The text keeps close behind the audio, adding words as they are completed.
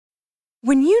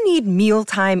When you need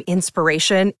mealtime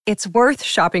inspiration, it's worth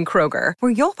shopping Kroger,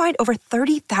 where you'll find over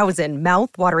 30,000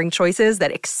 mouth-watering choices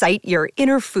that excite your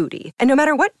inner foodie. And no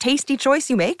matter what tasty choice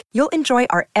you make, you'll enjoy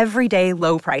our everyday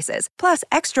low prices, plus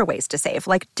extra ways to save,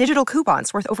 like digital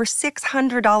coupons worth over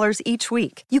 $600 each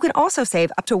week. You can also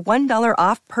save up to $1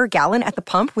 off per gallon at the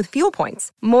pump with fuel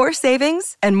points. More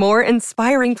savings and more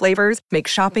inspiring flavors make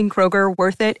shopping Kroger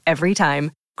worth it every time.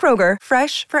 Kroger,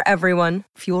 fresh for everyone.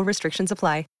 Fuel restrictions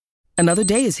apply. Another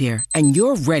day is here, and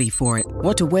you're ready for it.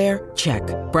 What to wear? Check.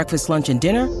 Breakfast, lunch, and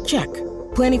dinner? Check.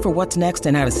 Planning for what's next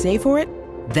and how to save for it?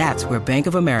 That's where Bank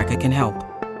of America can help.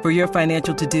 For your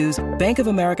financial to-dos, Bank of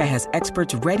America has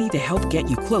experts ready to help get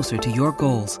you closer to your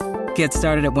goals. Get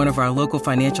started at one of our local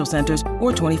financial centers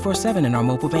or 24/7 in our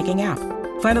mobile banking app.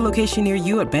 Find a location near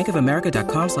you at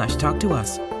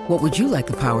bankofamerica.com/talktous. What would you like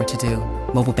the power to do?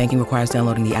 Mobile banking requires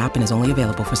downloading the app and is only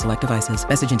available for select devices.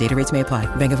 Message and data rates may apply.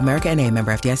 Bank of America N.A.,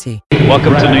 member FDIC.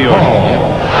 Welcome to New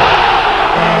York.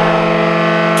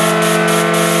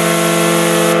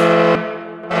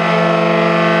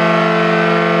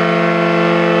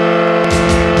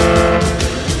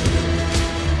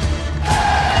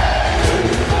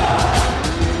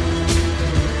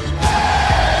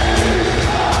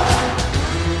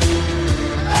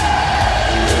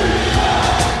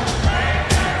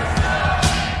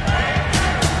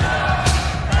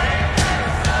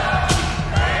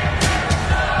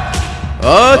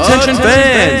 Attention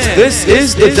fans, this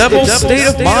is the Devil's State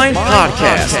of Mind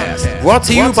podcast, brought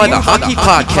to you by the Hockey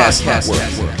Podcast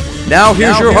Network. Now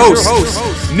here's your host,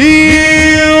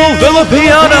 Neil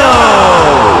Villapiano.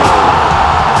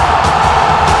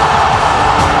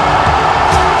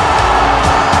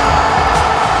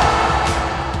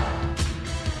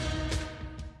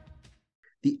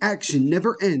 The action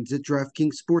never ends at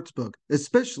DraftKings Sportsbook,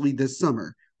 especially this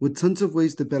summer. With tons of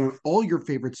ways to bet on all your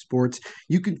favorite sports,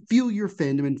 you can feel your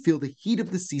fandom and feel the heat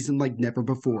of the season like never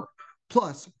before.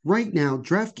 Plus, right now,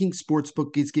 DraftKings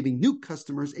Sportsbook is giving new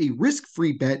customers a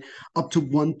risk-free bet up to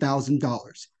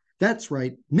 $1,000. That's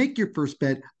right, make your first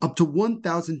bet up to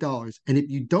 $1,000, and if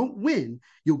you don't win,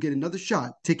 you'll get another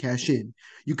shot to cash in.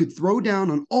 You could throw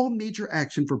down on all major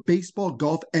action for baseball,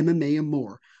 golf, MMA, and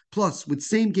more. Plus, with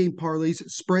same-game parlays,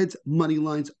 spreads, money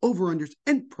lines, over-unders,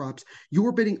 and props,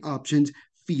 your betting options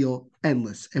feel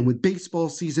endless. And with baseball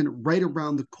season right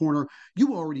around the corner,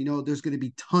 you already know there's going to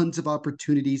be tons of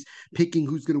opportunities picking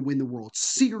who's going to win the World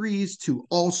Series to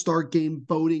All-Star Game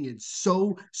voting and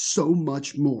so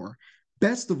much more.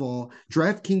 Best of all,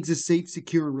 DraftKings is safe,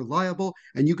 secure, and reliable,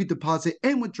 and you can deposit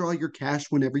and withdraw your cash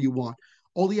whenever you want.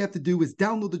 All you have to do is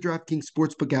download the DraftKings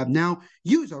Sportsbook app now,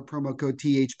 use our promo code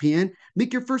THPN,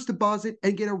 make your first deposit,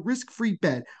 and get a risk-free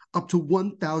bet up to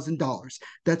 $1,000.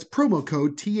 That's promo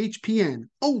code THPN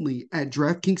only at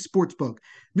DraftKings Sportsbook.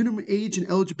 Minimum age and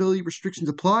eligibility restrictions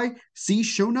apply. See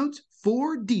show notes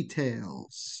for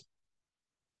details.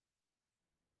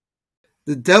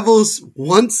 The Devils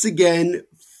once again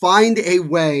find a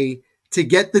way to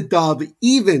get the dub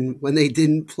even when they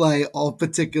didn't play all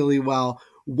particularly well.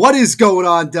 What is going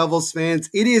on, Devils fans?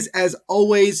 It is, as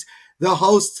always, the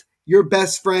host, your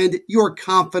best friend, your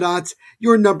confidant,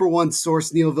 your number one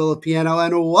source, Neil Villapiano,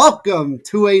 and welcome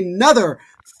to another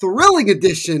thrilling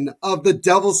edition of the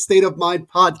Devil's State of Mind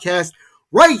podcast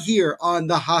right here on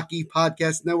the Hockey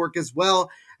Podcast Network, as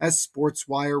well as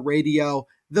SportsWire Radio,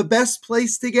 the best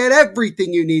place to get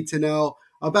everything you need to know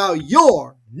about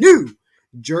your New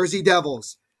Jersey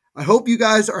Devils. I hope you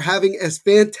guys are having as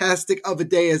fantastic of a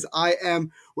day as I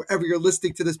am wherever you're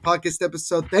listening to this podcast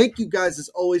episode. Thank you guys, as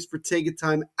always, for taking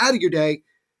time out of your day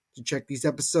to check these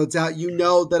episodes out. You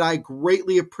know that I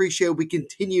greatly appreciate we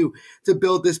continue to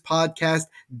build this podcast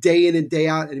day in and day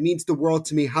out, and it means the world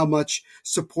to me how much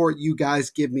support you guys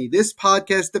give me. This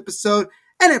podcast episode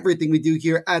and everything we do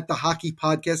here at the Hockey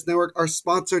Podcast Network are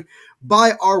sponsored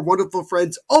by our wonderful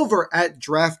friends over at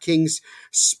DraftKings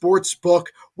Sportsbook.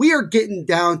 We are getting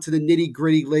down to the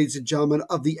nitty-gritty, ladies and gentlemen,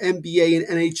 of the NBA and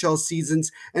NHL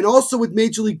seasons, and also with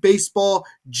Major League Baseball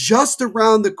just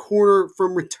around the corner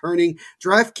from returning.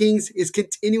 DraftKings is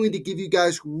continuing to give you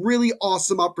guys really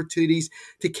awesome opportunities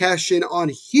to cash in on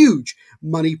huge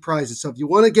money prizes. So if you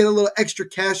want to get a little extra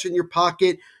cash in your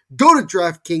pocket, go to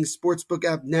DraftKings Sportsbook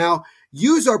app now.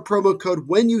 Use our promo code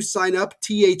when you sign up,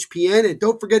 THPN, and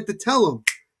don't forget to tell them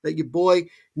that your boy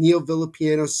Neil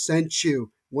Villapiano sent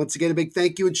you. Once again, a big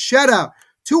thank you and shout out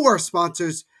to our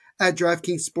sponsors at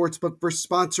DraftKings Sportsbook for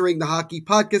sponsoring the Hockey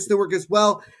Podcast Network, as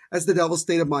well as the Devil's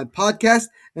State of Mind podcast.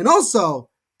 And also,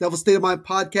 Devil's State of Mind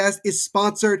podcast is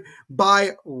sponsored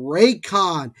by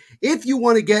Raycon. If you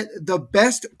want to get the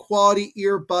best quality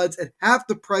earbuds at half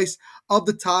the price of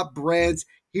the top brands,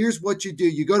 here's what you do.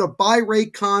 You go to Buy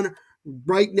Raycon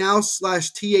right now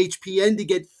 /THPN to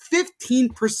get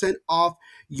 15% off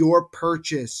your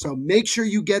purchase. So make sure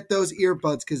you get those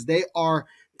earbuds because they are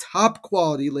top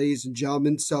quality, ladies and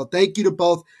gentlemen. So thank you to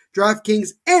both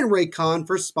DraftKings and Raycon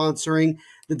for sponsoring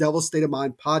the Devil's State of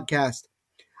Mind podcast.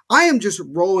 I am just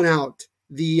rolling out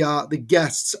the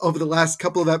guests over the last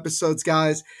couple of episodes,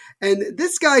 guys. And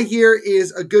this guy here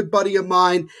is a good buddy of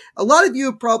mine. A lot of you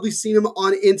have probably seen him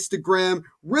on Instagram.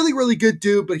 Really, really good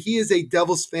dude, but he is a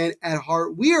Devils fan at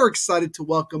heart. We are excited to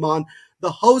welcome on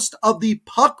the host of the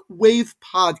Puck Wave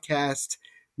podcast,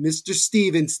 Mr.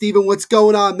 Steven. Steven, what's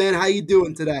going on, man? How you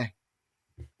doing today?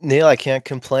 Neil, I can't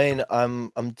complain.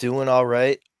 I'm doing all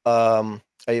right. I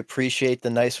appreciate the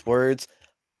nice words.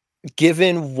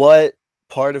 Given what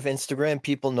part of Instagram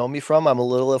people know me from, I'm a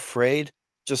little afraid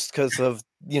just because of,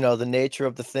 the nature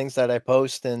of the things that I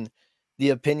post and the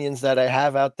opinions that I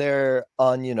have out there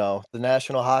on, the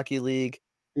National Hockey League.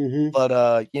 Mm-hmm.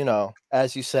 But,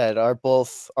 as you said, our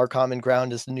common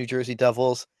ground is the New Jersey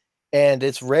Devils, and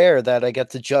it's rare that I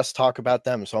get to just talk about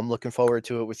them. So I'm looking forward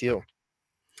to it with you.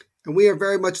 And we are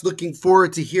very much looking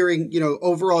forward to hearing,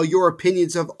 overall your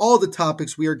opinions of all the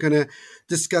topics we are going to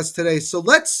discuss today. So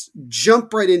let's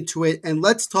jump right into it and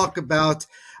let's talk about,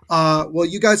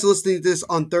 you guys are listening to this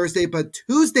on Thursday, but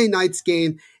Tuesday night's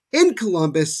game in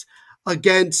Columbus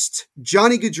against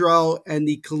Johnny Gaudreau and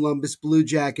the Columbus Blue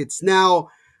Jackets. Now,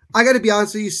 I got to be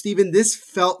honest with you, Steven, this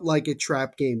felt like a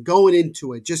trap game going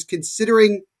into it, just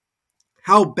considering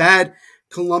how bad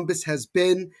Columbus has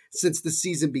been since the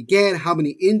season began, how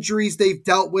many injuries they've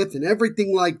dealt with and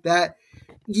everything like that.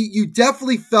 You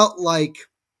definitely felt like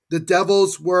the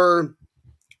Devils were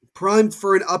primed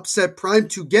for an upset, primed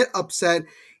to get upset,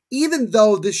 even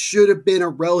though this should have been a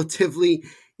relatively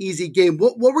easy game.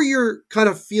 What were your kind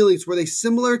of feelings? Were they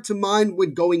similar to mine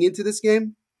when going into this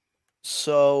game?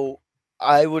 So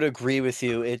I would agree with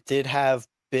you. It did have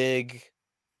big,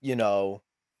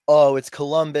 oh, it's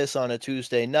Columbus on a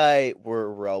Tuesday night. We're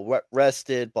well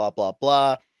rested, blah, blah,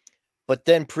 blah. But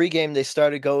then pregame, they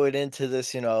started going into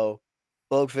this,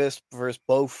 Boqvist versus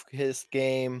Boqvist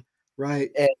game. Right.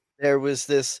 And there was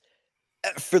this,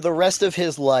 for the rest of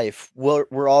his life,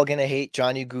 we're all going to hate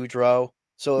Johnny Gaudreau.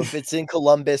 So if it's in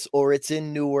Columbus or it's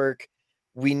in Newark,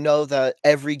 we know that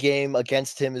every game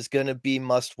against him is going to be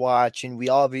must watch. And we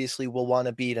obviously will want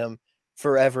to beat him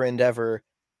forever and ever.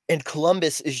 And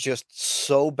Columbus is just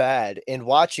so bad. And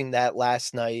watching that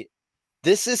last night,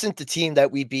 this isn't the team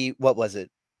that we beat, what was it,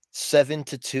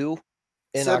 7-2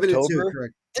 in 7-2, October?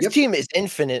 correct. This team is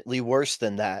infinitely worse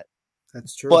than that.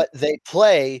 That's true. But they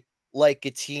play like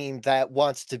a team that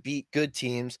wants to beat good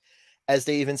teams, as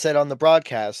they even said on the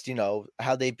broadcast,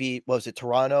 how they beat, what was it,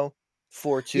 Toronto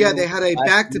 4-2? Yeah, they had a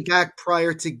back-to-back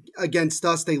prior to against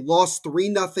us. They lost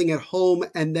 3-0 at home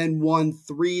and then won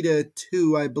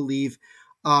 3-2, I believe,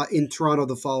 in Toronto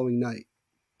the following night.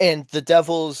 And the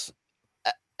Devils,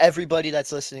 everybody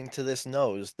that's listening to this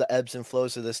knows the ebbs and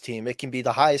flows of this team. It can be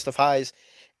the highest of highs,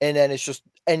 and then it's just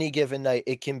any given night,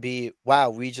 it can be,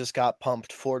 wow, we just got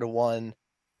pumped 4-1,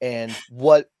 and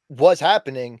what was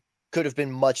happening could have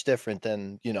been much different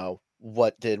than,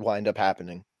 what did wind up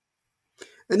happening.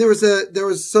 And there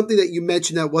was something that you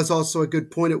mentioned that was also a good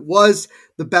point. It was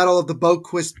the battle of the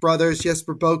Boqvist brothers,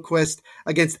 Jesper Boqvist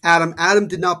against Adam. Adam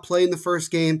did not play in the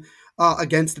first game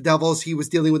against the Devils. He was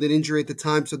dealing with an injury at the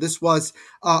time. So this was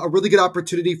a really good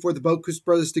opportunity for the Boqvist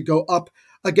brothers to go up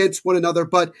against one another.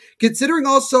 But considering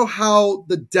also how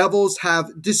the Devils have,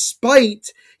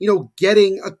 despite,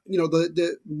 getting,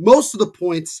 the most of the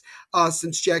points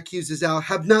since Jack Hughes is out,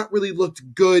 have not really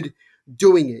looked good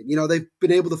doing it. They've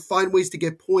been able to find ways to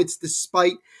get points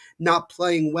despite not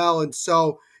playing well. And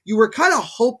so you were kind of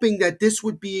hoping that this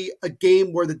would be a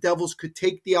game where the Devils could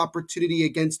take the opportunity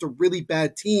against a really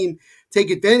bad team,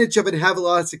 take advantage of it, and have a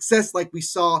lot of success like we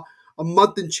saw a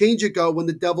month and change ago when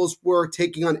the Devils were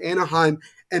taking on Anaheim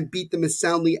and beat them as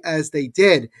soundly as they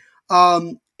did.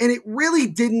 And it really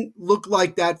didn't look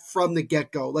like that from the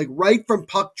get-go. Like right from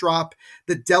puck drop,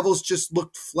 the Devils just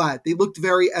looked flat. They looked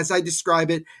very, as I describe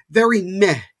it, very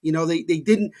meh. They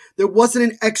didn't, there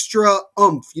wasn't an extra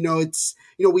oomph.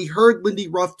 We heard Lindy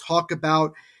Ruff talk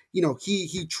about,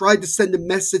 he tried to send a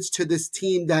message to this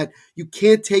team that you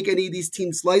can't take any of these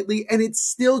teams lightly, and it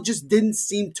still just didn't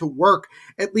seem to work,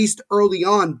 at least early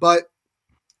on. But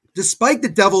despite the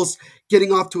Devils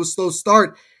getting off to a slow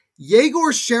start,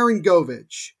 Yegor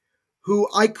Sharangovich, who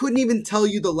I couldn't even tell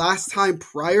you the last time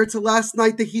prior to last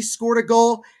night that he scored a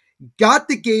goal, got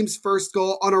the game's first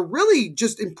goal on a really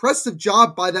just impressive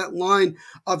job by that line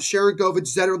of Sharangovich,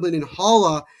 Zetterlund, and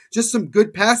Haula just some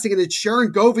good passing. And then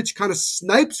Sharon Govich kind of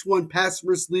snipes one past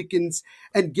Merzlikins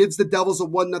and gives the Devils a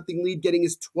 1-0 lead, getting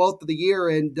his 12th of the year.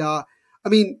 And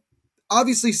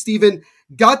obviously, Steven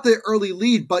got the early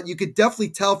lead, but you could definitely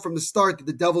tell from the start that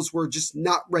the Devils were just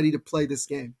not ready to play this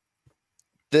game.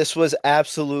 This was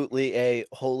absolutely a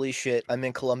holy shit. I'm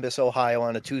in Columbus, Ohio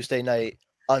on a Tuesday night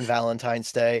on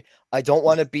Valentine's Day. I don't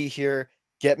want to be here.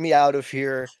 Get me out of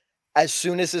here. As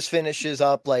soon as this finishes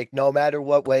up, like no matter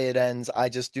what way it ends, I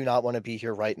just do not want to be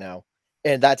here right now.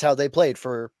 And that's how they played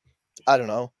for, I don't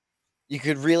know. You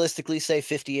could realistically say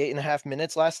 58 and a half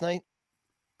minutes last night.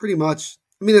 Pretty much.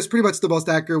 I mean, that's pretty much the most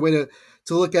accurate way to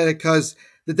look at it, because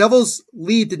the Devils'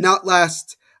 lead did not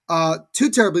last too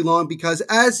terribly long, because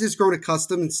as is grown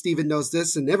accustomed, and Steven knows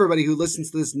this, and everybody who listens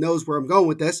to this knows where I'm going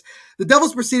with this, the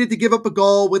Devils proceeded to give up a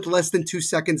goal with less than 2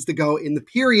 seconds to go in the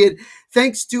period,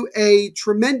 thanks to a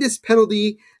tremendous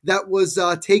penalty that was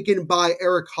taken by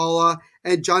Eric Holla,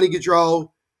 and Johnny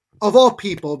Gaudreau, of all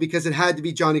people, because it had to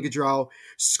be Johnny Gaudreau,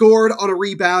 scored on a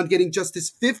rebound, getting just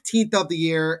his 15th of the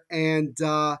year, and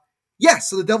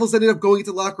so the Devils ended up going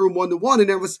into the locker room 1-1,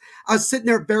 and I was sitting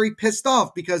there very pissed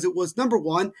off, because it was, number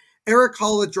one, Eric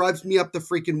Holla drives me up the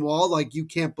freaking wall like you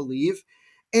can't believe.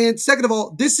 And second of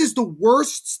all, this is the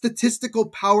worst statistical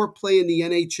power play in the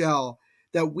NHL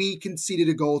that we conceded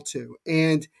a goal to.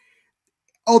 And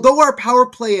although our power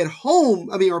play at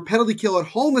home, our penalty kill at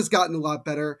home has gotten a lot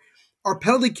better, our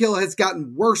penalty kill has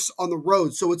gotten worse on the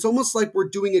road. So it's almost like we're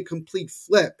doing a complete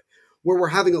flip, where we're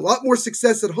having a lot more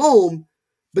success at home,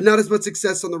 but not as much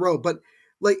success on the road. But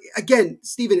like, again,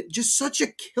 Steven, just such a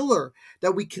killer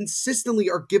that we consistently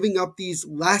are giving up these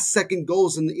last second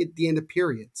goals at the end of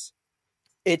periods.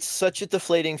 It's such a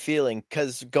deflating feeling,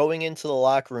 because going into the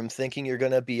locker room thinking you're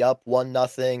going to be up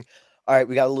 1-0. All right,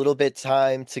 we got a little bit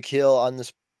time to kill on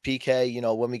this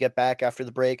PK, when we get back after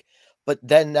the break. But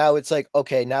then now it's like,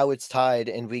 okay, now it's tied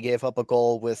and we gave up a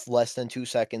goal with less than 2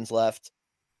 seconds left.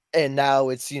 And now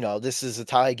it's, this is a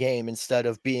tie game instead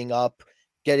of being up,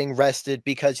 getting rested,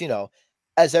 because,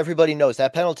 as everybody knows,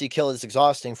 that penalty kill is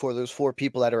exhausting for those 4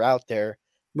 people that are out there.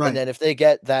 Right. And then if they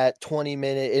get that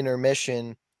 20-minute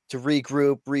intermission to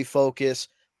regroup, refocus,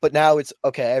 but now it's,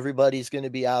 okay, everybody's going to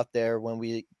be out there when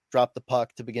we drop the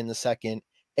puck to begin the second,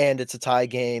 and it's a tie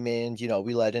game, and,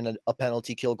 we let in a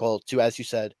penalty kill goal to, as you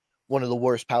said, one of the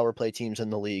worst power play teams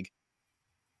in the league.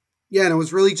 Yeah, and it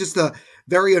was really just a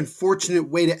very unfortunate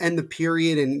way to end the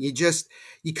period, and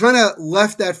you kind of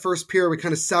left that first period with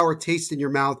kind of sour taste in your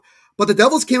mouth. But the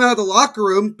Devils came out of the locker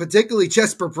room, particularly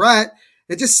Jesper Bratt,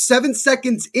 and just 7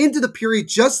 seconds into the period,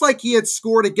 just like he had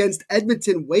scored against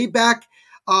Edmonton way back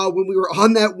when we were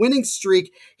on that winning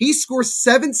streak, he scores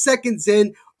 7 seconds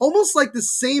in, almost like the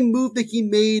same move that he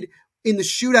made in the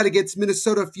shootout against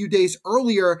Minnesota a few days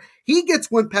earlier. He gets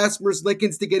one past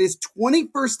Merzlikins to get his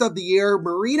 21st of the year.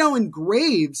 Marino and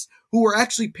Graves, who were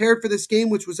actually paired for this game,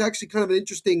 which was actually kind of an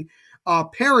interesting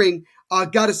pairing,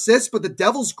 got assists, but the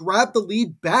Devils grabbed the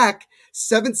lead back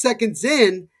 7 seconds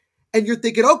in, and you're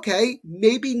thinking, okay,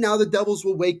 maybe now the Devils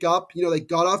will wake up. They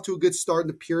got off to a good start in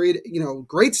the period,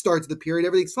 great start to the period,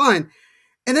 everything's fine.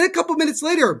 And then a couple minutes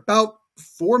later, about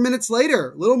 4 minutes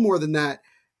later, a little more than that,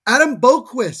 Adam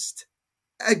Boqvist,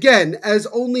 again, as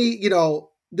only,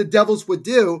 the Devils would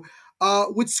do,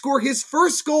 would score his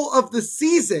first goal of the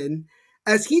season,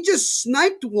 as he just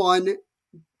sniped one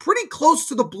pretty close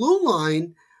to the blue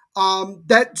line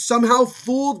that somehow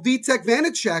fooled Vitek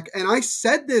Vanacek. And I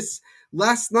said this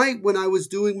last night when I was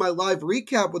doing my live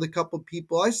recap with a couple of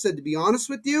people. I said, to be honest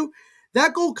with you,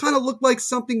 that goal kind of looked like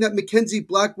something that Mackenzie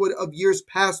Blackwood of years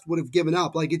past would have given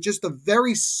up. Like, it's just a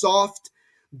very soft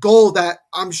goal that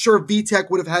I'm sure Vitek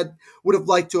would have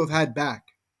liked to have had back.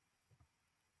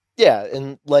 Yeah,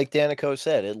 and like Danico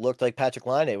said, it looked like Patrick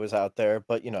Laine was out there,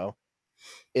 but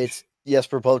it's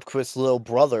Jesper Boqvist's little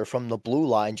brother from the blue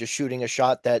line just shooting a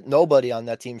shot that nobody on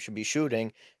that team should be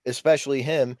shooting, especially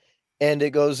him, and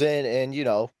it goes in,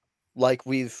 and like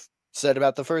we've said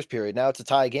about the first period, now it's a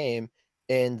tie game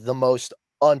in the most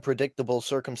unpredictable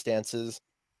circumstances,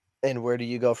 and where do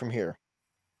you go from here?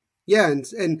 Yeah,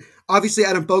 and obviously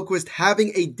Adam Boqvist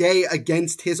having a day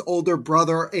against his older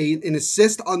brother, an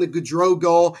assist on the Gaudreau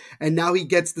goal, and now he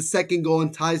gets the second goal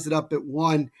and ties it up at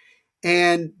 1.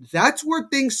 And that's where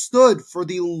things stood for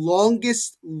the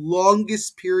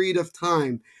longest period of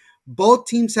time. Both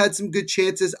teams had some good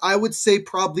chances. I would say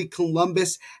probably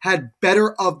Columbus had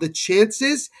better of the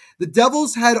chances. The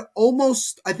Devils had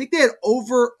close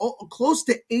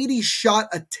to 80 shot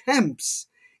attempts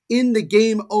in the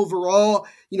game overall.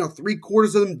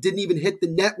 3/4 of them didn't even hit the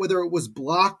net, whether it was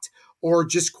blocked or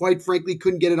just quite frankly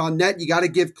couldn't get it on net. You got to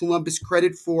give Columbus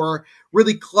credit for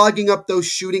really clogging up those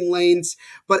shooting lanes.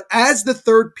 But as the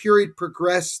third period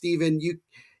progressed, Steven, you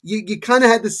kind of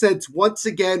had the sense once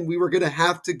again we were going to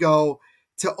have to go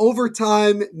to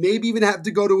overtime, maybe even have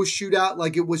to go to a shootout.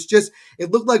 Like it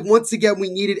looked like once again we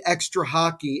needed extra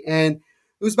hockey. And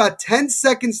it was about 10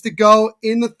 seconds to go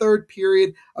in the third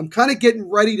period. I'm kind of getting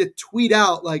ready to tweet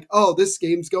out like, oh, this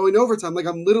game's going overtime. Like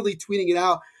I'm literally tweeting it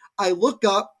out. I look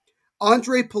up,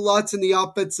 Andre Palat's in the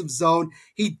offensive zone.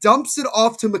 He dumps it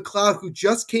off to McLeod, who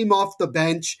just came off the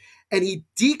bench, and he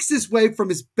dekes his way from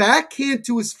his backhand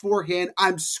to his forehand.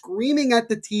 I'm screaming at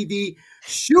the TV,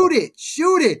 shoot it,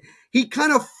 shoot it. He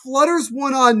kind of flutters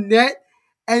one on net,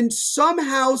 and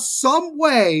somehow, some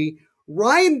way,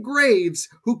 Ryan Graves,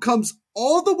 who comes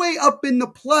all the way up in the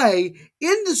play,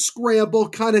 in the scramble,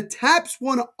 kind of taps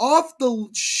one off the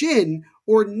shin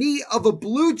or knee of a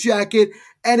Blue Jacket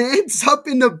and ends up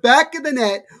in the back of the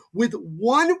net with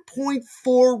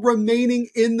 1.4 remaining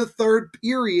in the third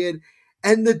period.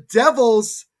 And the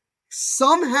Devils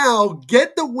somehow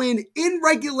get the win in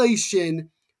regulation,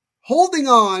 holding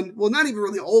on, well, not even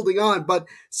really holding on, but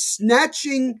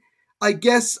snatching, I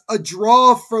guess, a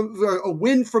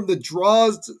win from the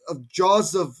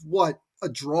jaws of what? A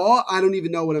draw? I don't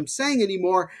even know what I'm saying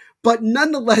anymore. But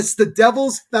nonetheless, the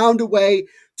Devils found a way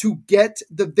to get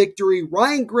the victory.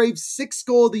 Ryan Graves' 6th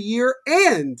goal of the year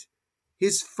and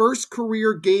his first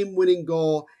career game-winning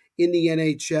goal in the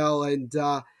NHL. And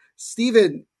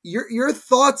Steven, your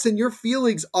thoughts and your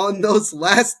feelings on those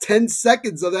last 10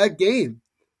 seconds of that game?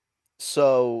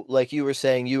 So, like you were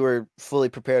saying, you were fully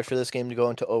prepared for this game to go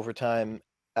into overtime,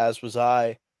 as was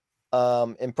I.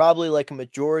 And probably like a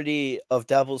majority of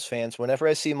Devils fans, whenever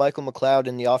I see Michael McLeod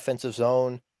in the offensive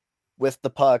zone with the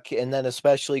puck, and then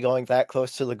especially going that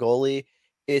close to the goalie,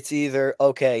 it's either,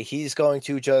 okay, he's going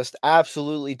to just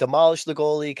absolutely demolish the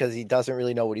goalie because he doesn't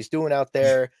really know what he's doing out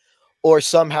there, or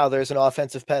somehow there's an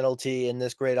offensive penalty and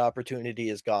this great opportunity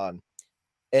is gone.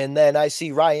 And then I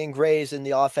see Ryan Graves in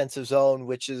the offensive zone,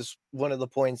 which is one of the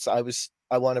points I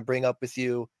want to bring up with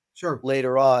you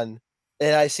later on.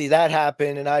 And I see that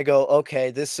happen and I go,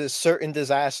 okay, this is certain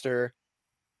disaster.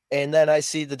 And then I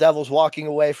see the Devils walking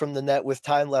away from the net with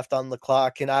time left on the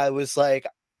clock. And I was like,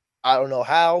 I don't know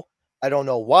how. I don't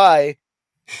know why.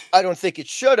 I don't think it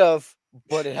should have,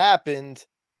 but it happened.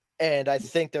 And I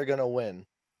think they're going to win.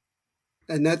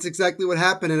 And that's exactly what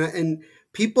happened. And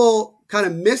people kind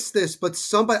of missed this, but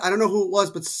somebody, I don't know who it was,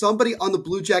 but somebody on the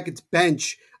Blue Jackets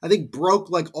bench, I think broke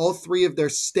like all 3 of their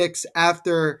sticks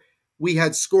after we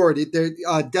had scored.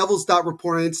 Devils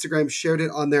Report on Instagram shared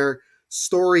it on their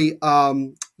story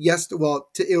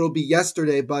it will be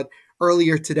yesterday, but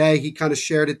earlier today he kind of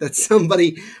shared it that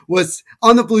somebody was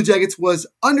on the Blue Jackets, was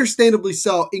understandably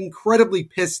so incredibly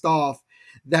pissed off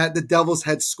that the Devils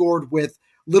had scored with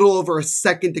little over a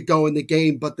second to go in the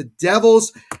game. But the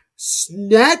Devils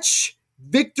snatch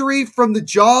victory from the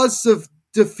jaws of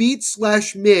defeat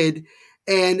 / mid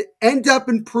and end up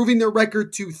improving their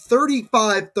record to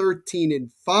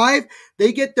 35-13-5.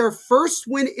 They get their first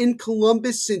win in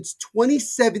Columbus since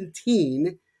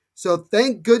 2017. So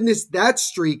thank goodness that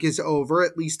streak is over,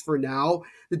 at least for now.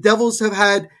 The Devils have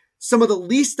had some of the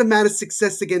least amount of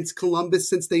success against Columbus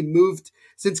since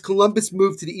Columbus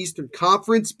moved to the Eastern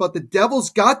Conference, but the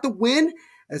Devils got the win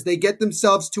as they get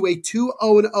themselves to a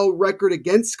 2-0-0 record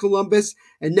against Columbus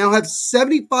and now have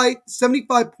 75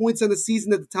 points on the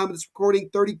season at the time of this recording,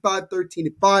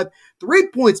 35-13-5, 3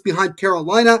 points behind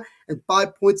Carolina and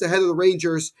 5 points ahead of the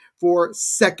Rangers for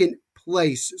second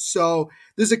place. So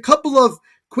there's a couple of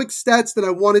quick stats that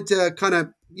I wanted to kind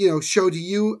of, show to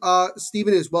you,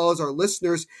 Stephen, as well as our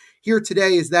listeners here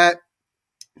today, is that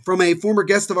from a former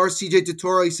guest of ours, CJ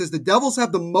Totoro, he says the Devils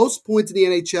have the most points in the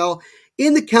NHL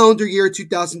in the calendar year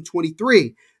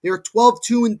 2023. They are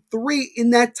 12-2-3 in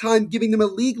that time, giving them a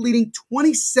league-leading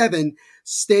 27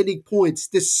 standing points,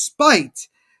 despite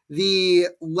the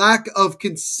lack of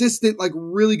consistent,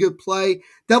 really good play.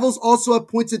 Devils also have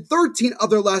points in 13 of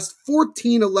their last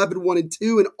 14, 11, 1, and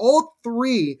 2, and all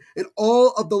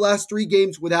of the last 3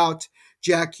 games without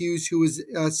Jack Hughes, who is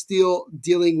still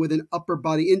dealing with an upper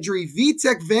body injury.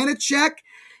 Vitek Vanacek,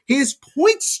 his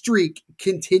point streak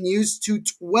continues to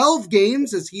 12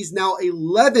 games as he's now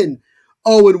 11-0-1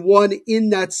 in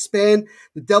that span.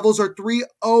 The Devils are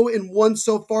 3-0-1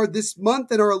 so far this month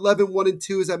and are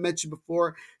 11-1-2, as I mentioned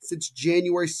before, since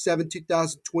January 7,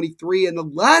 2023. And the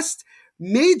last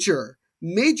major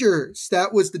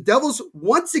stat was the Devils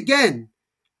once again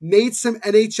made some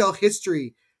NHL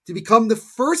history to become the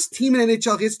first team in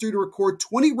NHL history to record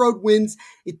 20 road wins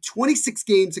in 26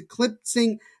 games,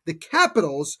 eclipsing the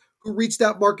Capitals, who reached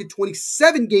that mark in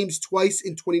 27 games twice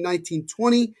in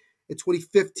 2019-20 and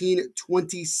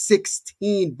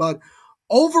 2015-2016. But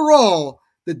overall,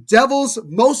 the Devils,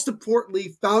 most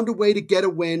importantly, found a way to get a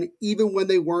win even when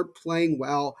they weren't playing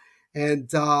well. And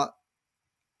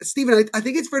Steven, I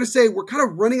think it's fair to say we're kind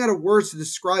of running out of words to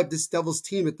describe this Devils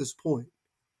team at this point.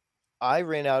 I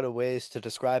ran out of ways to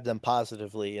describe them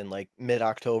positively in like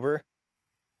mid-October.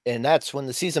 And that's when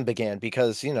the season began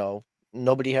because,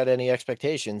 nobody had any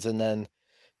expectations. And then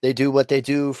they do what they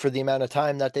do for the amount of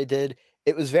time that they did.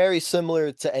 It was very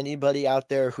similar to anybody out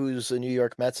there who's a New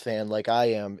York Mets fan like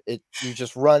I am. You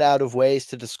just run out of ways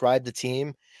to describe the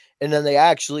team, and then they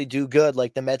actually do good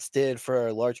like the Mets did for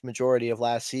a large majority of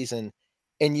last season,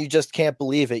 and you just can't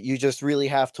believe it. You just really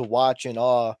have to watch in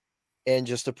awe and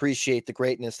just appreciate the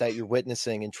greatness that you're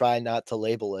witnessing and try not to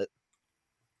label it.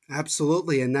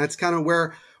 Absolutely, and that's kind of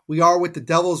where we are with the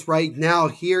Devils right now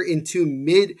here into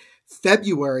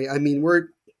mid-February. I mean, we're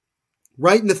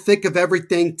right in the thick of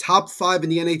everything. Top 5 in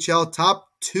the NHL, top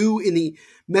 2 in the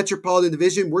Metropolitan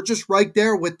Division. We're just right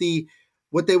there with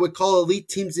what they would call elite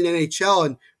teams in NHL.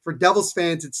 And for Devils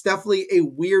fans, it's definitely a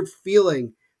weird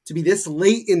feeling to be this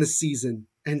late in the season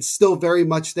and still very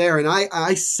much there. And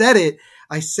I said it.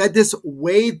 I said this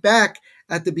way back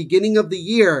at the beginning of the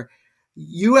year.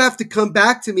 You have to come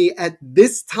back to me at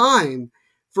this time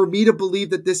for me to believe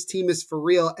that this team is for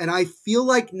real. And I feel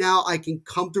like now I can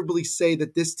comfortably say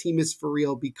that this team is for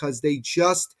real because they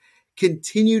just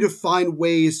continue to find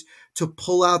ways to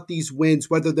pull out these wins,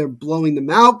 whether they're blowing them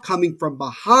out, coming from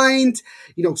behind,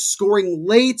 scoring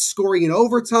late, scoring in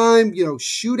overtime,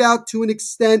 shootout to an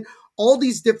extent, all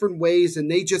these different ways. And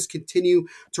they just continue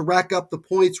to rack up the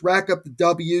points, rack up the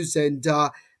W's. And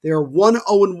they're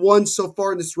 1-0-1 so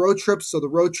far in this road trip. So the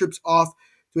road trip's off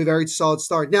to a very solid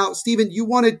start. Now, Steven, you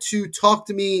wanted to talk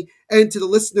to me and to the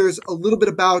listeners a little bit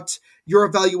about your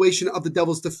evaluation of the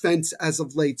Devils' defense as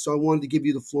of late. So I wanted to give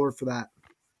you the floor for that.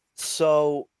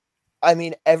 So, I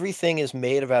mean, everything is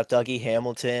made about Dougie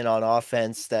Hamilton on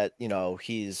offense that,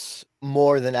 he's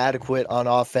more than adequate on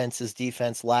offense. His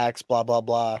defense lacks, blah, blah,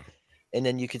 blah. And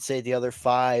then you could say the other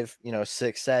 5,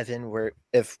 6, 7, where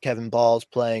if Kevin Ball's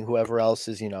playing, whoever else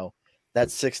is,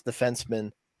 that sixth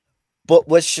defenseman. But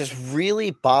what's just really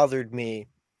bothered me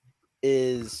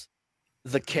is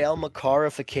the Cale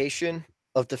Makarification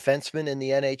of defensemen in the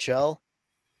NHL.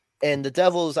 And the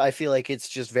Devils, I feel like it's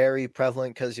just very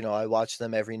prevalent because, I watch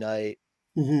them every night.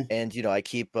 Mm-hmm. And, I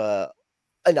keep an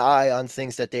eye on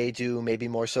things that they do, maybe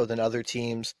more so than other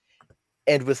teams.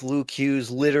 And with Luke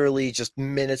Hughes literally just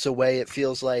minutes away, it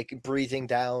feels like breathing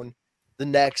down the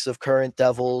necks of current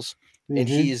Devils. Mm-hmm. And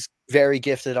he's very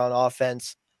gifted on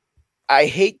offense. I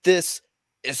hate this,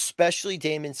 especially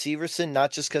Damon Severson,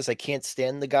 not just because I can't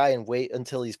stand the guy and wait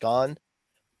until he's gone,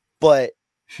 but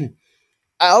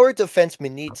our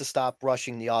defensemen need to stop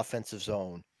rushing the offensive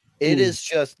zone. It is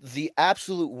just the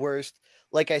absolute worst.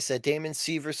 Like I said, Damon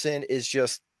Severson is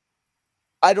just,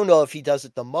 I don't know if he does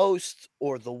it the most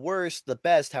or the worst, the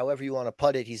best, however you want to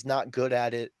put it. He's not good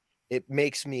at it. It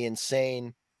makes me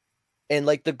insane. And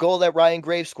like the goal that Ryan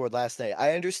Graves scored last night,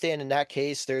 I understand in that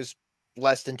case, there's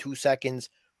less than 2 seconds.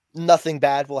 Nothing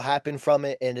bad will happen from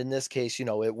it. And in this case,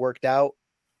 it worked out.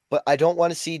 But I don't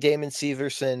want to see Damon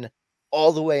Severson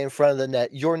all the way in front of the net.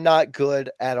 You're not good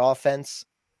at offense.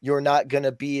 You're not going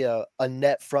to be a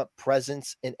net front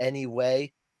presence in any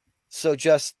way. So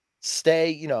just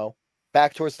stay,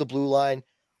 back towards the blue line.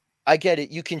 I get it.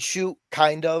 You can shoot,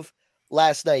 kind of.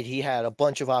 Last night, he had a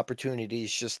bunch of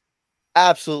opportunities, just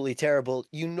absolutely terrible.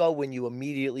 When you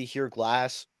immediately hear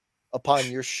glass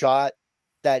upon your shot,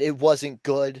 that it wasn't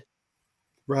good.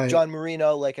 Right. John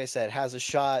Marino, like I said, has a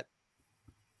shot.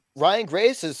 Ryan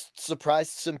Graves has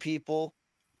surprised some people.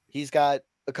 He's got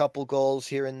a couple goals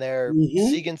here and there.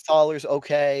 Mm-hmm. Siegenthaler's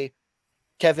okay.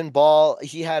 Kevin Ball,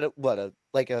 he had a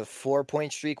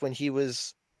 4-point streak when he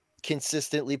was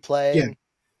consistently playing.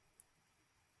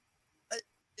 Yeah.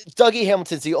 Dougie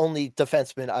Hamilton's the only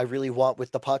defenseman I really want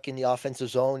with the puck in the offensive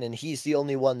zone, and he's the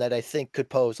only one that I think could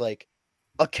pose like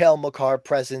a Cale Makar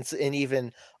presence. And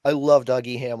even I love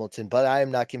Dougie Hamilton, but I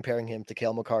am not comparing him to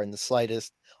Cale Makar in the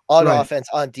slightest on offense,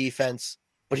 on defense.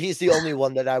 But he's the only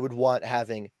one that I would want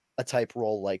having a type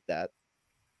role like that.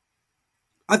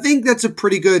 I think that's a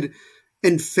pretty good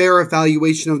and fair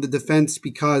evaluation of the defense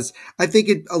because I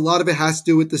think a lot of it has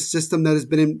to do with the system that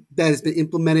has been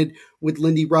implemented with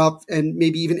Lindy Ruff and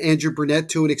maybe even Andrew Burnett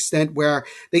to an extent where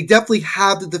they definitely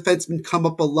have the defensemen come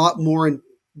up a lot more and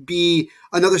be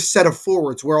another set of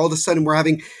forwards where all of a sudden we're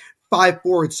having 5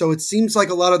 forwards. So it seems like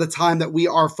a lot of the time that we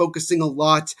are focusing a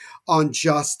lot on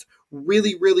just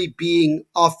really, really being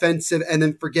offensive and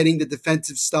then forgetting the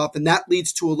defensive stuff. And that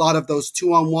leads to a lot of those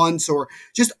 2-on-1s or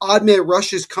just odd man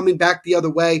rushes coming back the other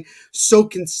way so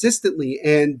consistently.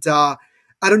 And I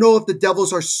don't know if the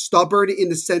Devils are stubborn in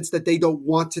the sense that they don't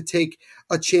want to take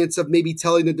a chance of maybe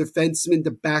telling the defenseman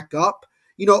to back up,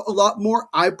 a lot more.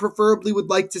 I preferably would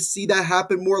like to see that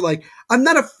happen more. Like, I'm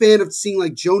not a fan of seeing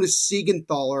like Jonas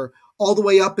Siegenthaler all the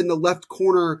way up in the left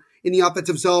corner in the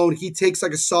offensive zone. He takes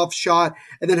like a soft shot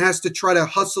and then has to try to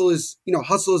hustle his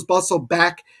bustle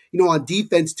back, on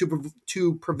defense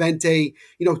to prevent a,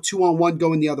 2-on-1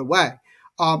 going the other way.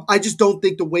 I just don't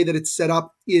think the way that it's set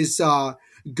up is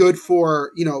good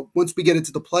for, once we get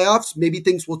into the playoffs. Maybe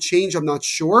things will change. I'm not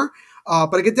sure.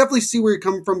 But I can definitely see where you're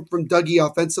coming from Dougie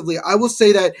offensively. I will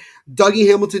say that Dougie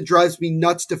Hamilton drives me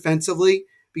nuts defensively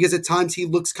because at times he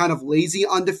looks kind of lazy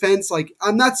on defense. Like,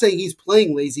 I'm not saying he's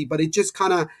playing lazy, but it just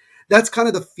that's kind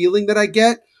of the feeling that I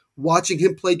get watching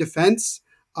him play defense.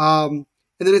 And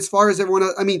then as far as everyone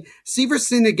else,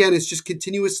 Severson, again, has just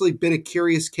continuously been a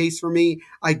curious case for me.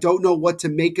 I don't know what to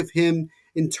make of him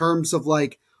in terms of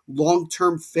like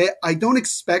long-term fit. I don't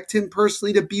expect him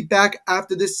personally to be back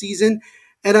after this season.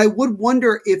 And I would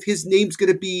wonder if his name's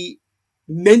going to be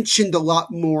mentioned a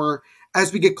lot more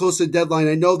as we get close to the deadline.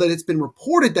 I know that it's been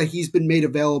reported that he's been made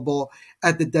available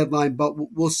at the deadline, but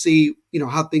we'll see,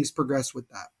 how things progress with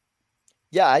that.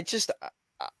 Yeah,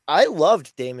 I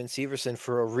loved Damon Severson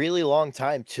for a really long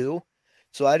time too.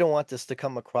 So I don't want this to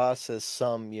come across as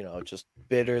some, just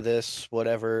bitter this,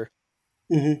 whatever.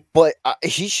 Mm-hmm. But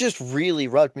he's just really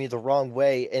rubbed me the wrong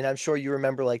way. And I'm sure you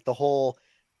remember like the whole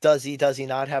does he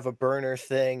not have a burner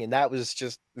thing? And that was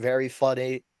just very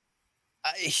funny.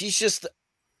 He's just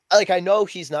like, I know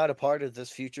he's not a part of this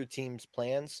future team's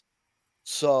plans.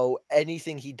 So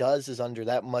anything he does is under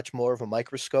that much more of a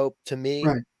microscope to me.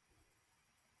 Right.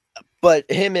 But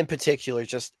him in particular,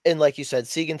 and like you said,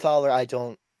 Siegenthaler, I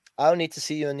don't need to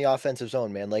see you in the offensive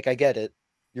zone, man. Like, I get it.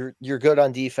 You're good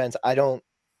on defense. I don't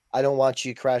want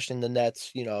you crashing the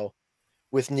nets,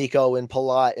 with Nico and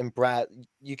Palat and Brat.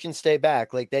 You can stay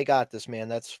back. Like, they got this, man.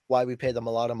 That's why we pay them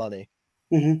a lot of money.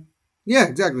 Mm-hmm. Yeah,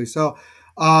 exactly. So,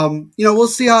 we'll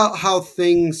see how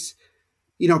things,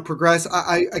 progress.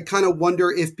 I kind of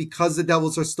wonder if because the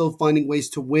Devils are still finding ways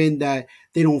to win that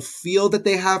they don't feel that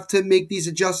they have to make these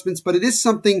adjustments, but it is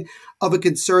something of a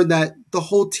concern that the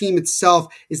whole team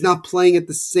itself is not playing at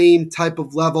the same type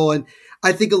of level. And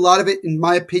I think a lot of it, in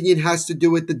my opinion, has to do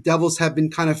with the Devils have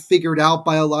been kind of figured out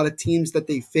by a lot of teams that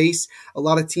they face. A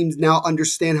lot of teams now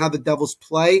understand how the Devils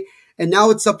play. And now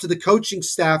it's up to the coaching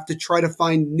staff to try to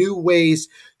find new ways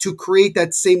to create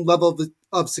that same level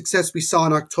of success we saw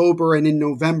in October and in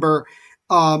November,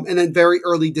 and then very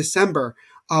early December,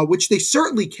 which they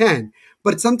certainly can.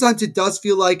 But sometimes it does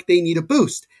feel like they need a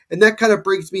boost. And that kind of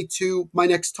brings me to my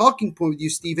next talking point with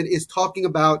you, Stephen, is talking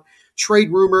about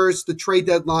trade rumors, the trade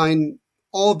deadline,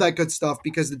 all of that good stuff,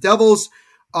 because the Devils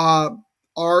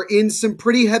are in some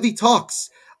pretty heavy talks,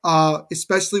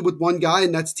 especially with one guy,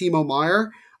 and that's Timo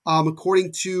Meier.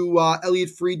 According to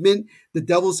Elliot Friedman, the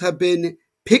Devils have been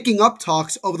picking up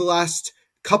talks over the last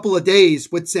couple of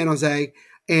days with San Jose,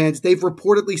 and they've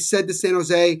reportedly said to San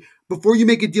Jose, before you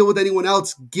make a deal with anyone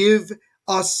else, give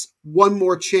us one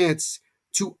more chance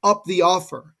to up the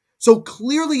offer. So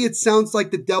clearly it sounds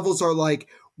like the Devils are like,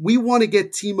 we want to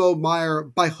get Timo Meier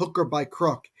by hook or by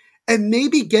crook. And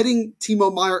maybe getting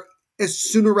Timo Meier as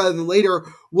sooner rather than later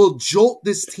will jolt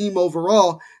this team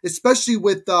overall, especially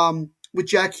with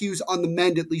Jack Hughes on the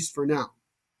mend, at least for now.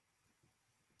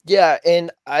 Yeah,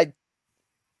 and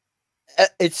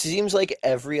it seems like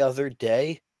every other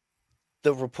day,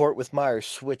 the report with Meier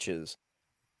switches.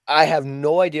 I have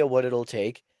no idea what it'll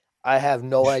take. I have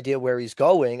no idea where he's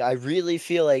going. I really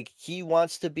feel like he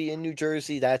wants to be in New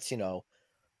Jersey. That's,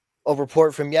 a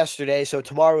report from yesterday. So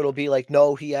tomorrow it'll be like,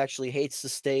 no, he actually hates the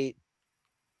state.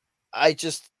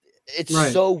 It's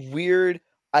Right. so weird.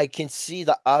 I can see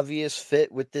the obvious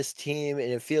fit with this team,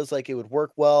 and it feels like it would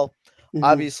work well. Mm-hmm.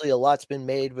 Obviously, a lot's been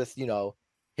made with,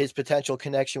 his potential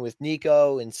connection with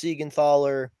Nico and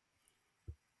Siegenthaler.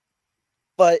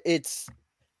 But it's,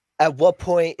 at what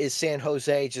point is San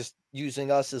Jose just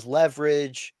using us as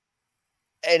leverage?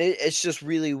 And it's just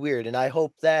really weird. And I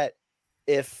hope that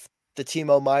if the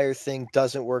Timo Meier thing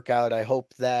doesn't work out, I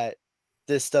hope that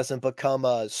this doesn't become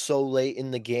so late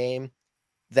in the game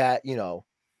that,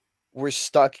 we're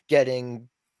stuck getting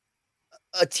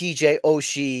a TJ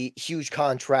Oshie huge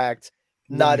contract,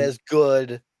 not Right. as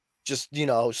good, just,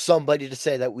 somebody to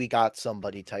say that we got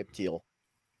somebody type deal.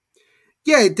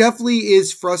 Yeah, it definitely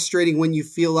is frustrating when you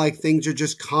feel like things are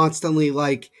just constantly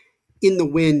like in the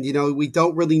wind. We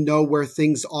don't really know where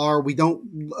things are. We don't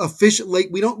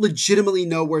legitimately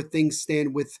know where things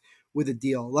stand with a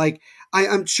deal. Like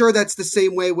I'm sure that's the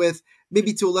same way with,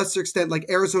 maybe to a lesser extent, like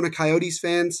Arizona Coyotes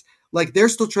fans. Like they're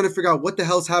still trying to figure out what the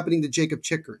hell's happening to Jacob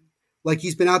Chikrin. Like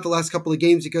he's been out the last couple of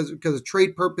games because of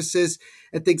trade purposes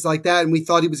and things like that. And we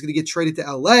thought he was going to get traded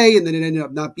to LA, and then it ended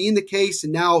up not being the case.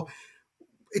 And now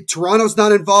Toronto's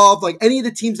not involved. Like any of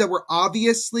the teams that were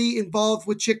obviously involved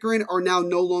with Chikrin are now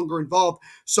no longer involved.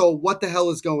 So what the hell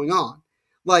is going on?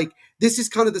 Like this is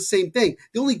kind of the same thing.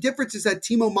 The only difference is that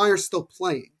Timo Meier's still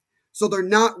playing. So they're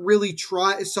not really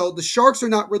trying. So the Sharks are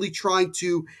not really trying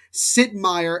to sit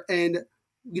Meier and,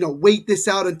 wait this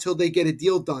out until they get a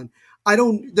deal done.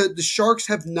 The Sharks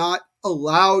have not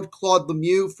allowed Claude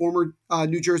Lemieux, former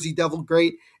New Jersey Devil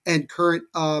great and current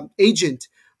agent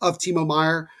of Timo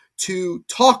Meier, to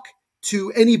talk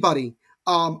to anybody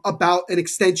about an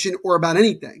extension or about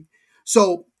anything.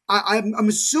 So I'm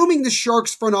assuming the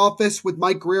Sharks front office with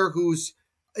Mike Greer, who's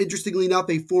interestingly enough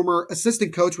a former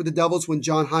assistant coach with the Devils when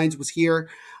John Hines was here.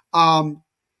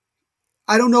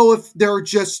 I don't know if they're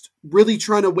just really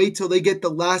trying to wait till they get the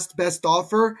last best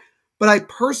offer, but I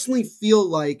personally feel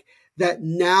like that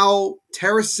now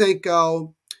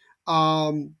Tarasenko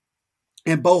and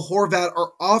Bo Horvat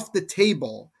are off the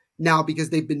table now because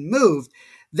they've been moved,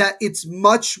 that it's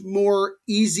much more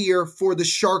easier for the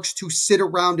Sharks to sit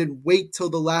around and wait till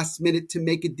the last minute to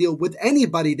make a deal with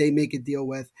anybody they make a deal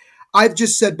with. I've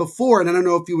just said before, and I don't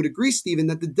know if you would agree, Steven,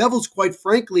 that the Devils, quite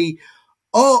frankly,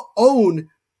 all own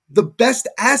the best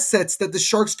assets that the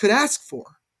Sharks could ask for.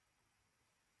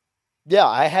 Yeah,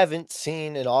 I haven't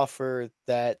seen an offer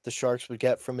that the Sharks would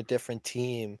get from a different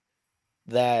team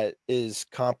that is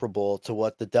comparable to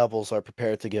what the Devils are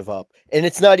prepared to give up. And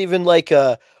it's not even like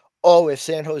if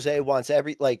San Jose wants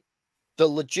the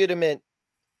legitimate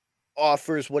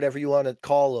offers, whatever you want to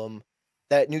call them,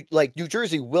 that New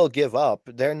Jersey will give up.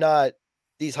 They're not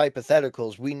these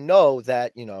hypotheticals. We know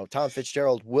that, Tom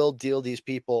Fitzgerald will deal these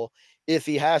people if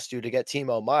he has to get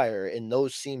Timo Meier, and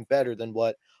those seem better than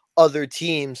what other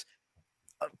teams'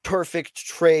 perfect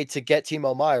trade to get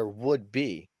Timo Meier would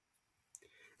be.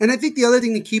 And I think the other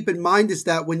thing to keep in mind is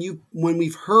that when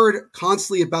we've heard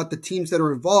constantly about the teams that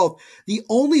are involved, the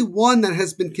only one that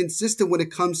has been consistent when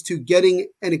it comes to getting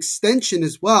an extension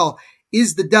as well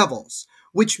is the Devils,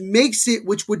 which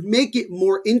would make it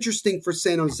more interesting for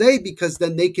San Jose, because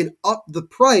then they can up the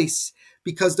price,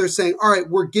 because they're saying, all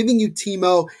right, we're giving you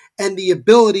Timo and the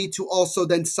ability to also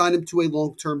then sign him to a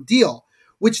long-term deal,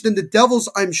 which then the Devils,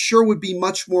 I'm sure, would be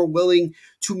much more willing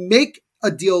to make a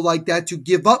deal like that, to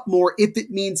give up more if it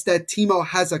means that Timo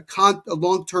has a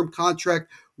long-term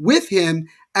contract with him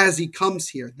as he comes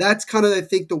here. That's kind of, I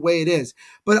think, the way it is.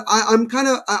 But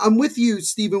I'm with you,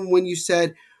 Stephen, when you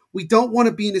said we don't want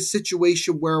to be in a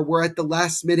situation where we're at the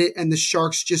last minute and the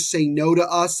Sharks just say no to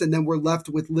us and then we're left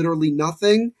with literally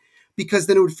nothing, because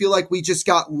then it would feel like we just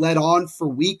got led on for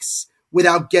weeks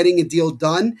without getting a deal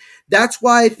done. That's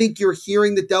why I think you're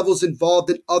hearing the Devils involved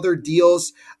in other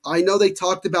deals. I know they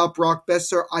talked about Brock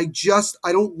Besser. I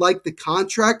don't like the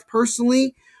contract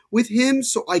personally with him,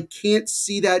 so I can't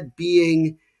see that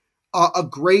being a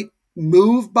great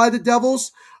move by the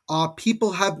Devils.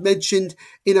 People have mentioned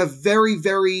in a very,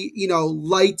 very,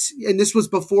 light, and this was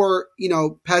before,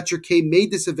 Patrick Kane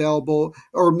made this available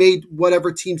or made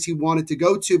whatever teams he wanted to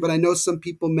go to. But I know some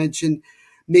people mentioned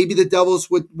maybe the Devils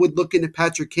would look into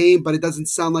Patrick Kane, but it doesn't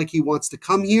sound like he wants to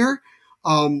come here.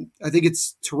 I think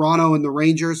it's Toronto and the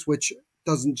Rangers, which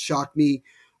doesn't shock me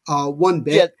one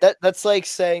bit. Yeah, that's like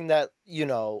saying that,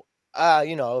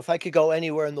 if I could go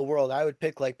anywhere in the world, I would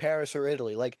pick like Paris or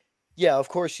Italy. Like, yeah, of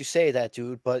course you say that,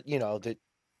 dude, but you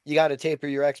got to taper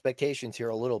your expectations here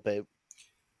a little bit.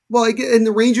 Well, and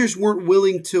the Rangers weren't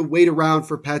willing to wait around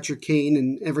for Patrick Kane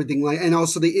and everything and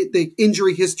also the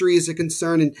injury history is a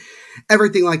concern and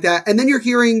everything like that. And then you're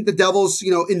hearing the Devils,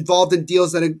 involved in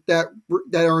deals that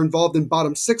are involved in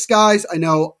bottom six guys. I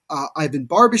know Ivan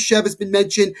Barbashev has been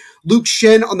mentioned, Luke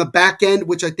Shen on the back end,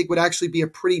 which I think would actually be a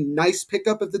pretty nice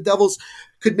pickup if the Devils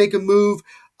could make a move.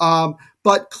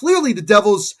 But clearly the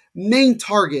Devils' main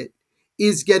target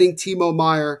is getting Timo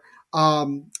Meier.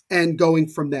 And going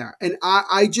from there. And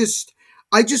I just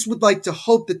would like to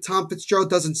hope that Tom Fitzgerald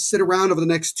doesn't sit around over the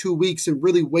next 2 weeks and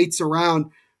really waits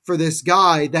around for this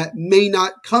guy that may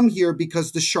not come here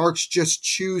because the Sharks just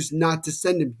choose not to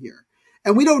send him here.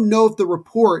 And we don't know if the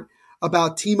report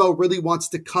about Timo really wants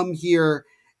to come here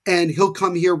and he'll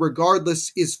come here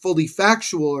regardless is fully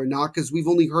factual or not, because we've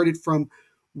only heard it from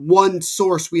one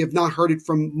source. We have not heard it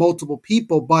from multiple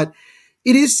people, but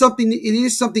it is something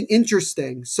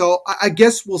interesting. So I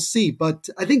guess we'll see. But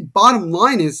I think bottom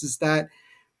line is that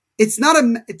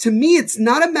to me, it's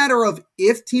not a matter of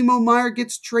if Timo Meyer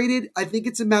gets traded. I think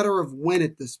it's a matter of when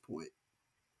at this point.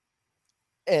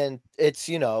 And it's,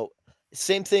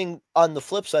 same thing on the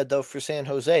flip side, though, for San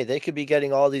Jose. They could be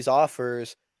getting all these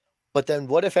offers, but then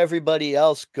what if everybody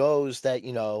else goes that,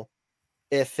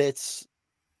 if it's,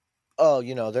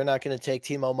 they're not going to take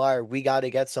Timo Meyer, we got to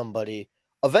get somebody.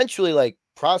 Eventually, like,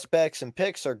 prospects and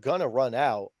picks are going to run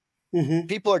out. Mm-hmm.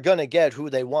 People are going to get who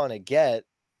they want to get.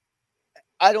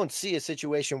 I don't see a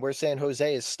situation where San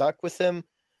Jose is stuck with him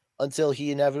until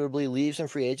he inevitably leaves in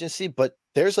free agency, but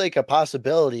there's like a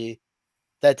possibility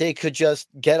that they could just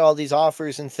get all these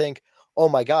offers and think, oh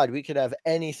my God, we could have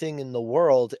anything in the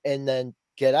world, and then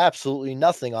get absolutely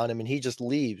nothing on him and he just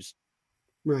leaves.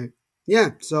 Right.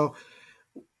 Yeah. So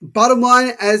bottom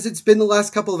line, as it's been the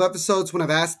last couple of episodes when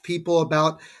I've asked people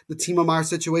about the Timo Meyer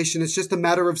situation, it's just a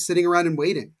matter of sitting around and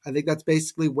waiting. I think that's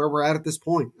basically where we're at this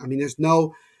point. I mean,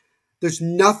 there's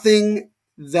nothing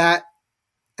that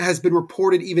has been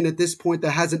reported even at this point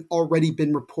that hasn't already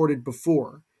been reported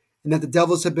before. And that the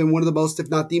Devils have been one of the most, if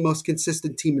not the most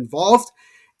consistent team involved.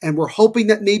 And we're hoping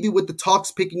that maybe with the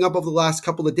talks picking up over the last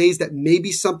couple of days, that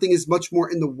maybe something is much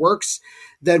more in the works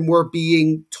than we're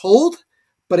being told.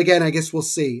 But again, I guess we'll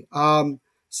see.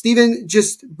 Steven,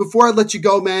 just before I let you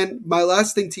go, man, my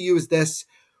last thing to you is this.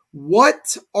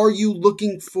 What are you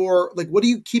looking for? Like, what are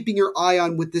you keeping your eye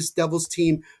on with this Devils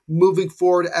team moving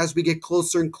forward as we get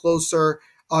closer and closer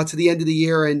to the end of the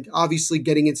year and obviously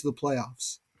getting into the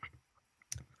playoffs?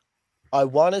 I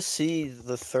want to see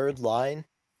the third line.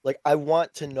 Like, I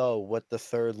want to know what the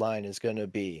third line is going to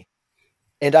be.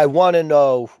 And I want to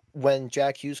know when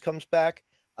Jack Hughes comes back,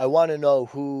 I want to know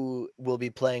who will be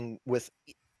playing with.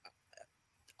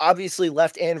 Obviously,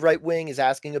 left and right wing is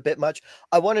asking a bit much.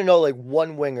 I want to know, like,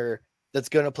 one winger that's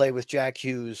going to play with Jack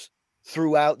Hughes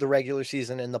throughout the regular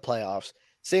season and the playoffs.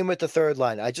 Same with the third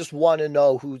line. I just want to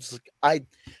know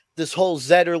this whole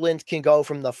Zetterlund can go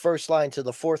from the first line to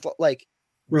the fourth. Like,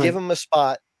 Right. Give him a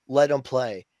spot, let him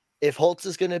play. If Holtz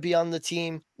is going to be on the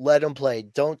team, let him play.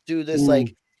 Don't do this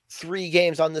like 3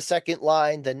 games on the second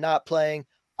line, then not playing.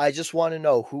 I just want to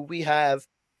know who we have,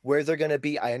 where they're going to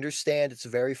be. I understand it's a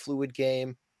very fluid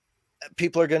game.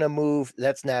 People are going to move.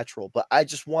 That's natural. But I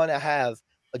just want to have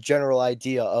a general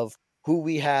idea of who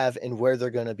we have and where they're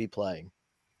going to be playing.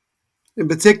 And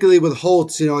particularly with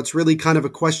Holtz, it's really kind of a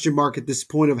question mark at this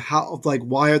point of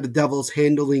why are the Devils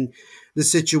handling the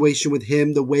situation with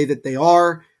him the way that they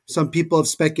are? Some people have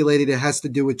speculated it has to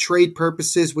do with trade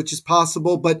purposes, which is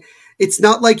possible, but it's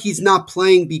not like he's not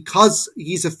playing because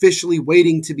he's officially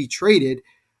waiting to be traded.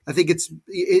 I think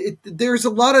there's a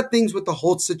lot of things with the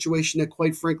Holtz situation that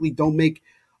quite frankly don't make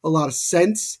a lot of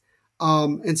sense.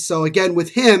 And so again,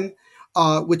 with him,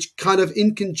 which kind of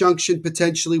in conjunction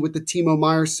potentially with the Timo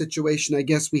Meyer situation, I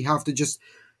guess we have to just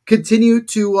continue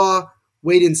to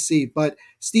wait and see. But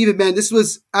Steven, man, this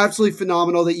was absolutely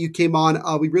phenomenal that you came on.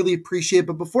 We really appreciate it.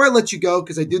 But before I let you go,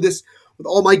 because I do this with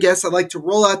all my guests, I'd like to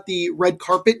roll out the red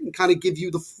carpet and kind of give you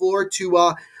the floor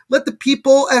to let the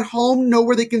people at home know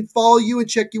where they can follow you and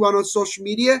check you out on social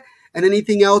media and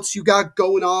anything else you got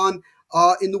going on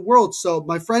in the world. So,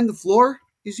 my friend, the floor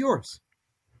is yours.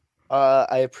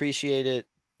 I appreciate it,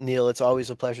 Neil. It's always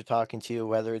a pleasure talking to you,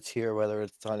 whether it's here, whether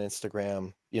it's on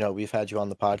Instagram. We've had you on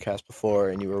the podcast before,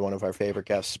 and you were one of our favorite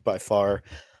guests by far.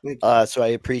 So I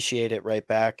appreciate it right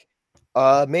back.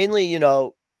 Mainly,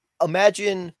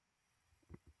 imagine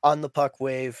on the Puck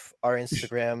Wave, our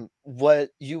Instagram, what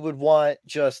you would want,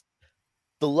 just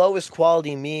the lowest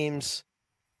quality memes,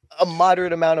 a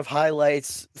moderate amount of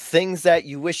highlights, things that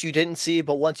you wish you didn't see,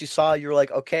 but once you saw, you're like,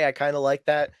 okay, I kind of like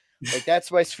that. Like,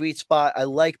 that's my sweet spot. I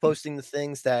like posting the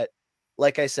things that,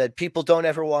 like I said, people don't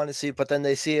ever want to see, but then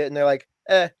they see it and they're like,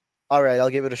 all right,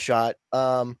 I'll give it a shot.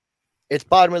 It's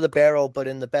bottom of the barrel, but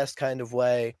in the best kind of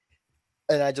way.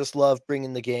 And I just love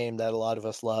bringing the game that a lot of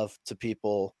us love to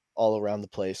people all around the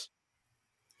place.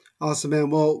 Awesome, man.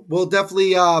 Well, we'll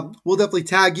definitely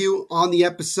tag you on the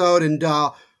episode, and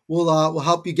we'll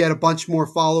help you get a bunch more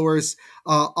followers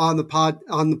on the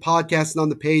podcast and on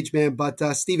the page, man. But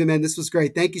Steven, man, this was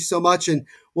great. Thank you so much, and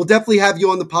we'll definitely have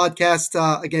you on the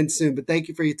podcast again soon. But thank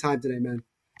you for your time today, man.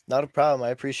 Not a problem.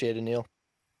 I appreciate it, Neil.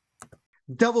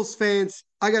 Devils fans,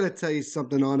 I got to tell you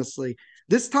something honestly.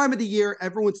 This time of the year,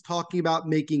 everyone's talking about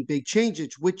making big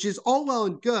changes, which is all well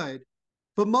and good,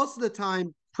 but most of the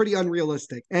time, pretty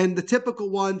unrealistic. And the typical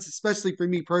ones, especially for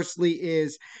me personally,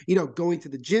 is, going to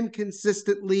the gym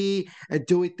consistently and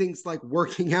doing things like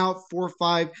working out 4 or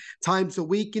 5 times a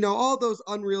week, all those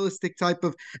unrealistic type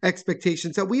of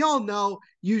expectations that we all know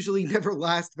usually never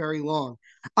last very long.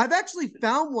 I've actually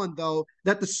found one, though,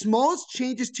 that the smallest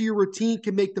changes to your routine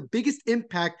can make the biggest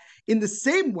impact. In the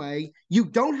same way, you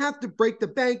don't have to break the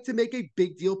bank to make a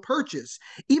big deal purchase.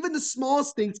 Even the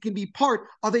smallest things can be part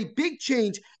of a big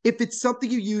change if it's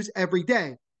something you use every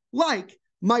day, like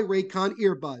my Raycon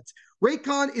earbuds.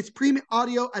 Raycon is premium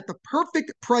audio at the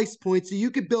perfect price point so you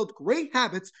can build great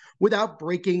habits without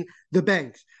breaking the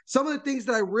bank. Some of the things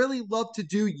that I really love to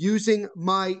do using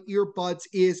my earbuds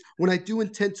is when I do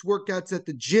intense workouts at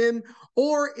the gym,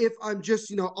 or if I'm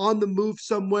just, on the move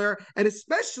somewhere, and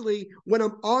especially when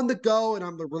I'm on the go and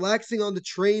I'm relaxing on the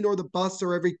train or the bus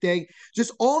or everything,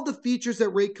 just all the features that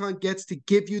Raycon gets to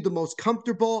give you the most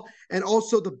comfortable and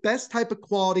also the best type of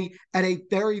quality at a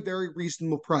very, very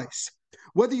reasonable price.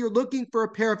 Whether you're looking for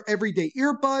a pair of everyday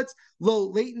earbuds, low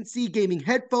latency gaming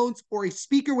headphones, or a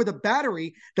speaker with a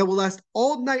battery that will last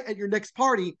all night at your next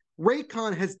party,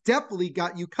 Raycon has definitely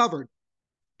got you covered.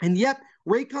 And yet,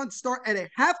 Raycons start at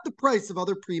half the price of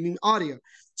other premium audio.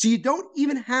 So you don't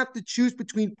even have to choose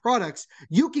between products.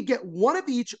 You could get one of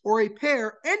each or a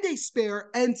pair and a spare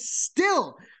and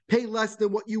still pay less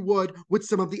than what you would with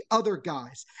some of the other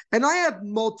guys. And I have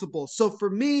multiple. So for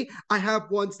me, I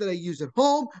have ones that I use at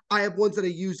home. I have ones that I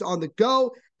use on the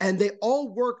go. And they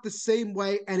all work the same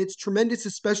way. And it's tremendous,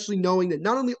 especially knowing that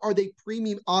not only are they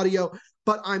premium audio,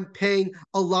 but I'm paying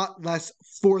a lot less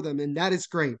for them. And that is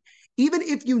great. Even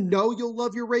if you know you'll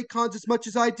love your Raycons as much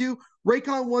as I do,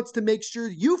 Raycon wants to make sure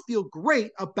you feel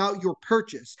great about your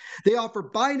purchase. They offer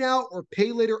buy now or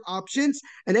pay later options,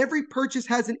 and every purchase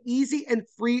has an easy and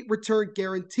free return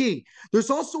guarantee.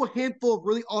 There's also a handful of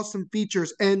really awesome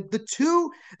features, and the two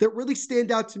that really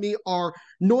stand out to me are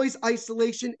noise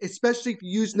isolation, especially if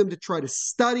you're using them to try to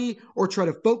study or try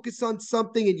to focus on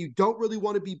something and you don't really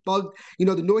want to be bugged.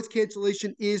 The noise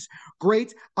cancellation is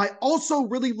great. I also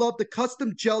really love the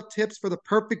custom gel tips for the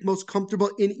perfect, most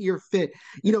comfortable in-ear fit.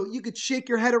 You could shake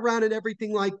your head around and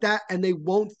everything like that, and they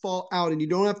won't fall out, and you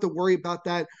don't have to worry about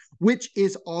that, which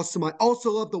is awesome. I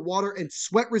also love the water and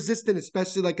sweat resistant,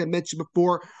 especially like I mentioned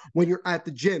before, when you're at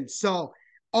the gym. So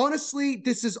honestly,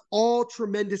 this is all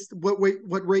tremendous what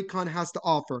Raycon has to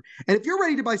offer. And if you're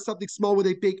ready to buy something small with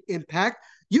a big impact,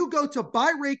 you go to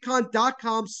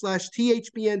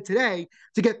buyraycon.com/THPN today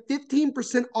to get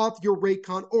 15% off your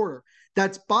Raycon order.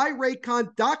 That's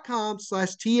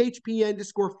buyraycon.com/THPN to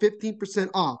score 15%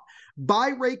 off.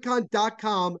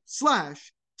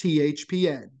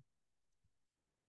 Buyraycon.com/THPN.